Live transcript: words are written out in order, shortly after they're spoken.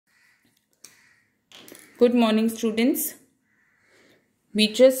Good morning, students. We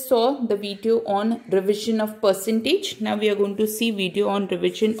just saw the video on revision of percentage. Now we are going to see video on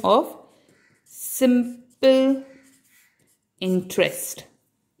revision of simple interest.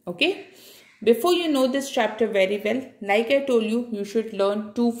 Okay. Before you know this chapter very well, like I told you, you should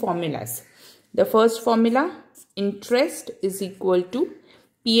learn two formulas. The first formula, interest is equal to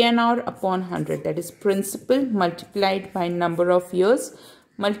PNR upon 100. That is principal multiplied by number of years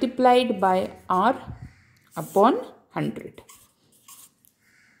multiplied by R upon 100.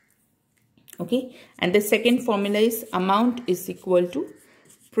 Okay, and the second formula is amount is equal to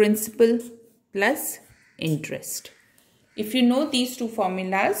principal plus interest. If you know these two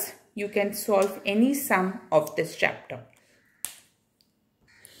formulas, you can solve any sum of this chapter.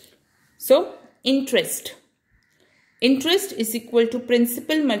 So, interest. Interest is equal to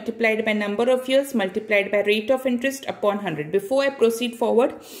principal multiplied by number of years multiplied by rate of interest upon 100. Before I proceed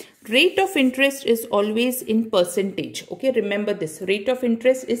forward, rate of interest is always in percentage. Okay, remember this. Rate of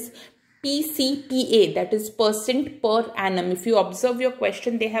interest is PCPA, that is percent per annum. If you observe your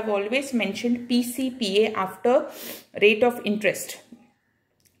question, they have always mentioned PCPA after rate of interest.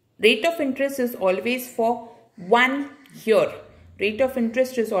 Rate of interest is always for 1 year. Rate of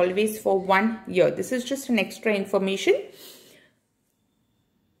interest is always for 1 year. This is just an extra information.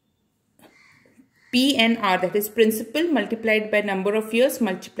 PNR, that is principal multiplied by number of years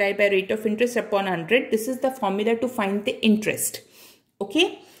multiplied by rate of interest upon 100. This is the formula to find the interest.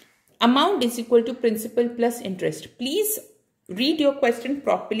 Okay. Amount is equal to principal plus interest. Please read your question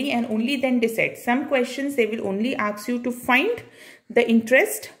properly and only then decide. Some questions they will only ask you to find the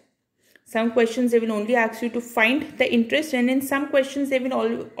interest. Some questions they will only ask you to find the interest, and in some questions they may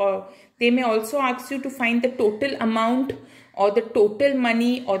also ask you to find the total amount or the total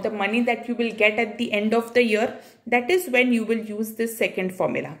money or the money that you will get at the end of the year. That is when you will use this second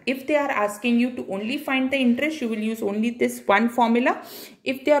formula. If they are asking you to only find the interest, you will use only this one formula.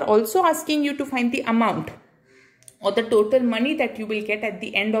 If they are also asking you to find the amount or the total money that you will get at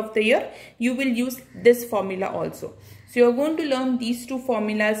the end of the year, you will use this formula also. So you are going to learn these two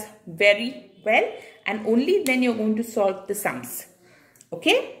formulas very well, and only then you are going to solve the sums.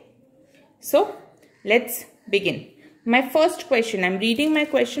 Okay. So let's begin. My first question, I am reading my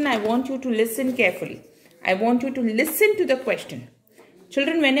question. I want you to listen carefully. I want you to listen to the question.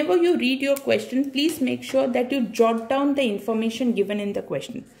 Children, whenever you read your question, please make sure that you jot down the information given in the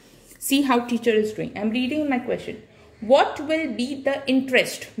question. See how teacher is doing. I am reading my question. What will be the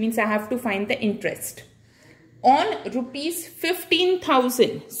interest? Means I have to find the interest on rupees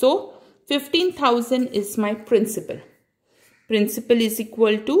 15,000. So 15,000 is my principal. Principal is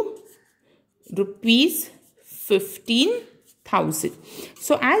equal to rupees 15,000.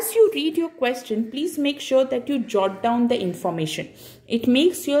 So as you read your question, please make sure that you jot down the information. It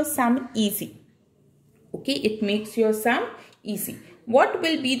makes your sum easy. Okay, it makes your sum easy. What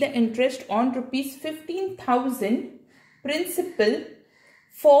will be the interest on rupees 15,000 principal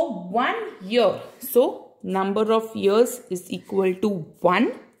for 1 year? So number of years is equal to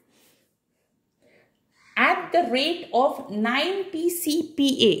 1 at the rate of 9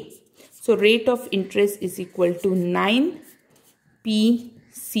 PCPA. So rate of interest is equal to 9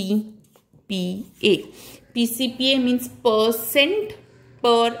 PCPA. PCPA means percent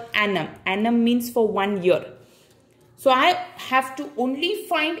per annum. Annum means for 1 year. So I have to only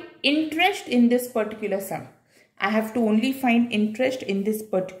find interest in this particular sum. I have to only find interest in this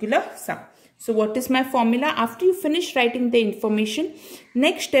particular sum. So what is my formula? After you finish writing the information,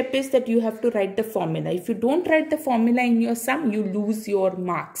 next step is that you have to write the formula. If you don't write the formula in your sum, you lose your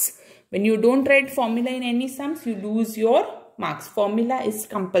marks. When you don't write formula in any sums, you lose your marks. Formula is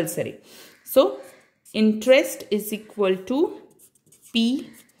compulsory. So interest is equal to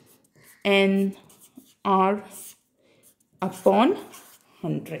PNR upon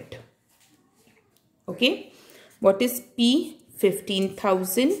 100. Okay. What is P?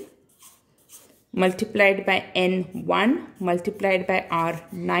 15,000 multiplied by N1 multiplied by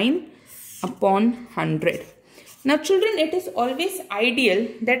R9 upon 100. Now children, it is always ideal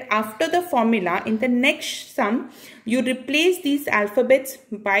that after the formula in the next sum, you replace these alphabets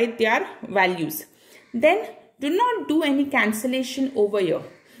by their values. Then do not do any cancellation over here.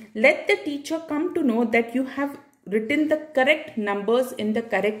 Let the teacher come to know that you have written the correct numbers in the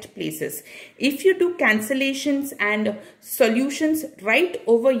correct places. If you do cancellations and solutions right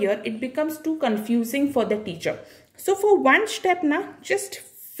over here, it becomes too confusing for the teacher. So for one step now, just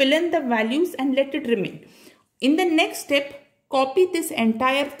fill in the values and let it remain. In the next step, copy this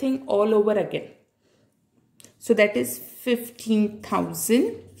entire thing all over again. So that is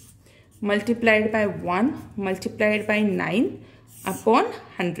 15,000 multiplied by 1 multiplied by 9 upon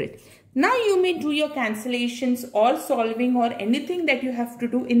 100. Now you may do your cancellations or solving or anything that you have to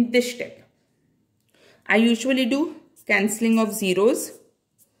do in this step. I usually do cancelling of zeros.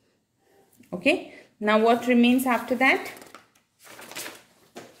 Okay. Now what remains after that?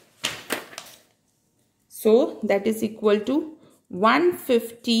 So that is equal to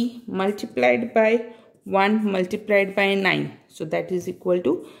 150 multiplied by 1 multiplied by 9. So that is equal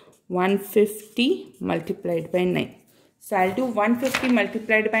to 150 multiplied by 9. So I'll do 150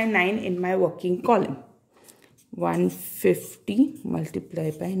 multiplied by 9 in my working column. 150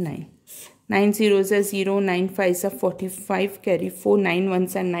 multiplied by 9. 9 zeros are 0, 9 fives are 45, carry 4, 9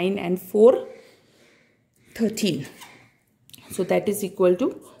 ones are 9 and 4, 13. So that is equal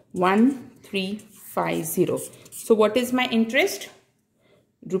to 1350. So what is my interest?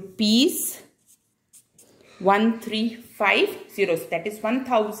 Rupees 1350. That is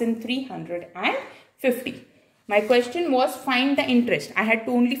 1350. My question was find the interest. I had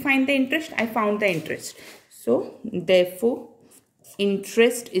to only find the interest. I found the interest. So therefore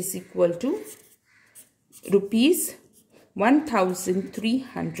interest is equal to rupees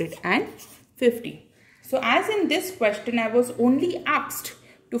 1350. So as in this question I was only asked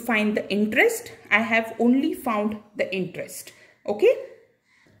to find the interest. I have only found the interest. Okay.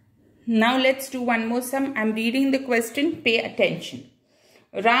 Now let's do one more sum. I'm reading the question. Pay attention.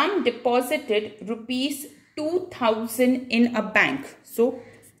 Ram deposited rupees 2000 in a bank. So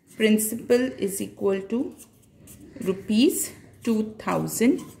principal is equal to rupees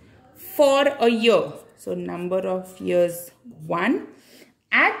 2000 for a year. So number of years 1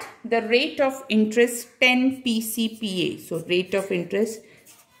 at the rate of interest 10 PCPA. So rate of interest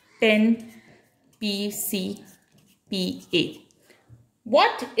 10 PCPA.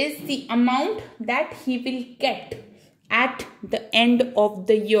 What is the amount that he will get at the end of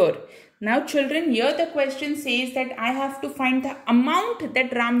the year? Now children, here the question says that I have to find the amount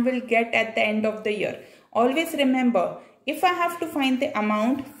that Ram will get at the end of the year. Always remember, if I have to find the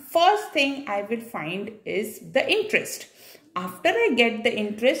amount, first thing I will find is the interest. After I get the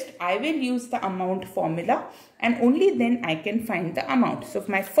interest, I will use the amount formula and only then I can find the amount. So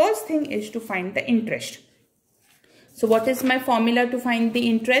my first thing is to find the interest. So what is my formula to find the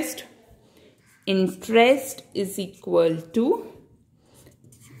interest? Interest is equal to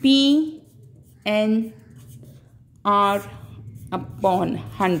PNR upon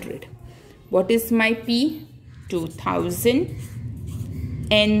 100. What is my P? 2000,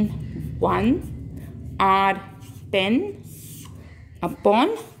 N1, R10 upon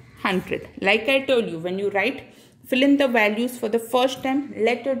 100. Like I told you, when you write, fill in the values for the first time,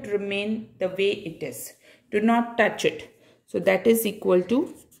 let it remain the way it is. Do not touch it. So that is equal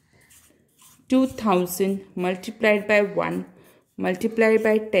to 2000 multiplied by 1 multiplied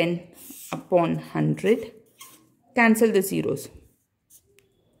by 10 upon 100. Cancel the zeros.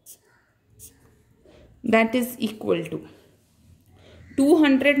 That is equal to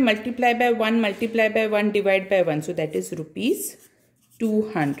 200 multiplied by 1 multiplied by 1 divided by 1. So that is rupees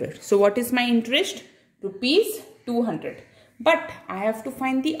 200. So what is my interest? Rupees 200. But I have to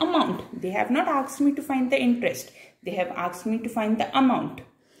find the amount. They have not asked me to find the interest. They have asked me to find the amount.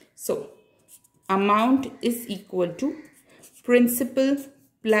 So amount is equal to principal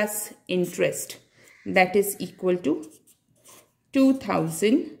plus interest. That is equal to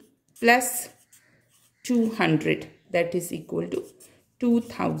 2000 plus 200. That is equal to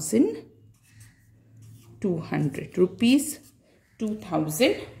 2200 rupees.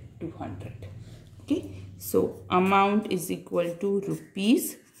 2200. Okay. So amount is equal to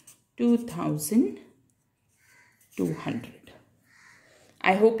rupees 2200.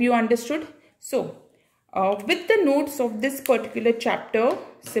 I hope you understood. So with the notes of this particular chapter,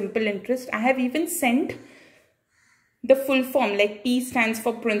 simple interest, I have even sent the full form, like P stands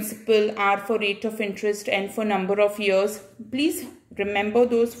for principal, R for rate of interest, N for number of years. Please remember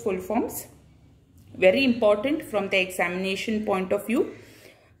those full forms. Very important from the examination point of view.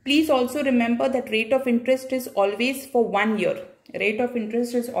 Please also remember that rate of interest is always for 1 year. Rate of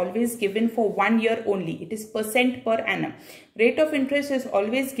interest is always given for 1 year only. It is percent per annum. Rate of interest is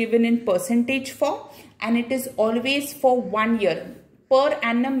always given in percentage form and it is always for 1 year. Per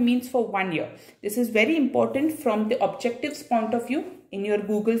annum means for 1 year. This is very important from the objectives point of view in your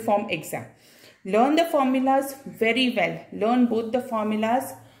Google form exam. Learn the formulas very well. Learn both the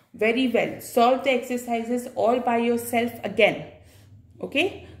formulas very well. Solve the exercises all by yourself again.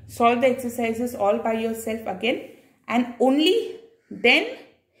 Okay? Solve the exercises all by yourself again, and only then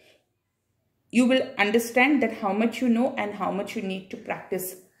you will understand that how much you know and how much you need to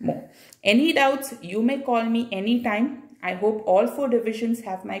practice more. Any doubts, you may call me anytime. I hope all 4 divisions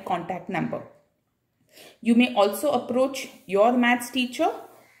have my contact number. You may also approach your maths teacher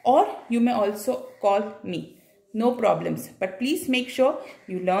or you may also call me. No problems. But please make sure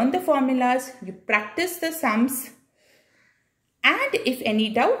you learn the formulas, you practice the sums, and if any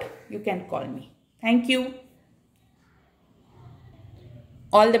doubt, you can call me. Thank you.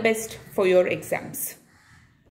 All the best for your exams.